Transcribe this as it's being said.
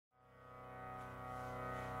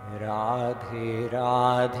Radhe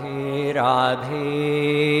Radhe Radhe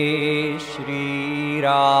Shri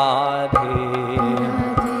Radhe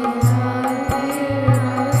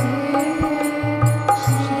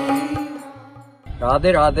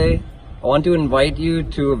Radhe Radhe. I want to invite you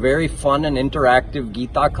to a very fun and interactive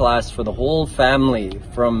Gita class for the whole family,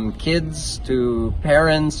 from kids to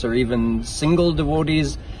parents or even single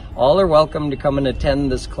devotees. All are welcome to come and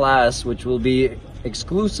attend this class, which will be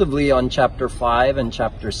exclusively on chapter 5 and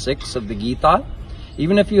chapter 6 of the Gita.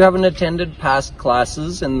 Even if you haven't attended past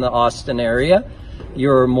classes in the Austin area,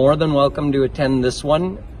 you're more than welcome to attend this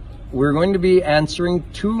one. We're going to be answering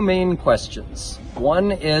two main questions.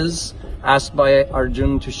 One is asked by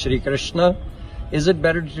Arjun to Shri Krishna: is it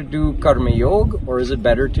better to do karma yoga or is it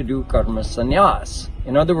better to do karma sannyas?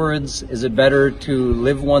 In other words, is it better to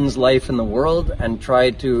live one's life in the world and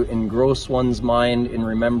try to engross one's mind in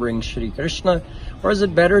remembering Shri Krishna, or is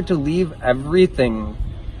it better to leave everything,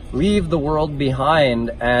 leave the world behind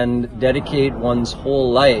and dedicate one's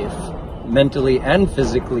whole life, mentally and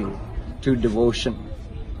physically, to devotion?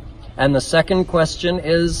 And the second question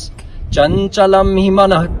is, Chanchalam hi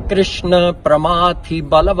manah Krishna pramathi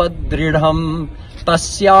balavadridham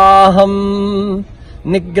tasyaham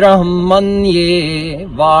nigraham manye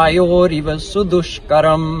vayoriva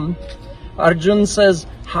sudushkaram. Arjun says,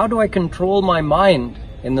 how do I control my mind?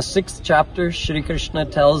 In the 6th chapter, Shri Krishna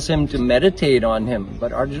tells him to meditate on him,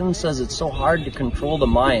 but Arjun says it's so hard to control the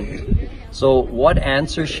mind. So what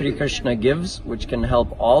answer Shri Krishna gives, which can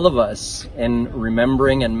help all of us in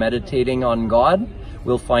remembering and meditating on God,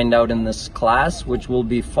 we'll find out in this class, which will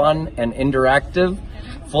be fun and interactive,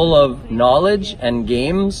 full of knowledge and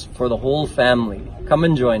games for the whole family. Come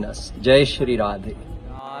and join us. Jai Shri Radhe.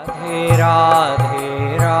 Radhe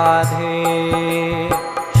Radhe Radhe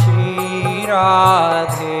Shri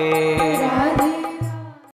Radhe.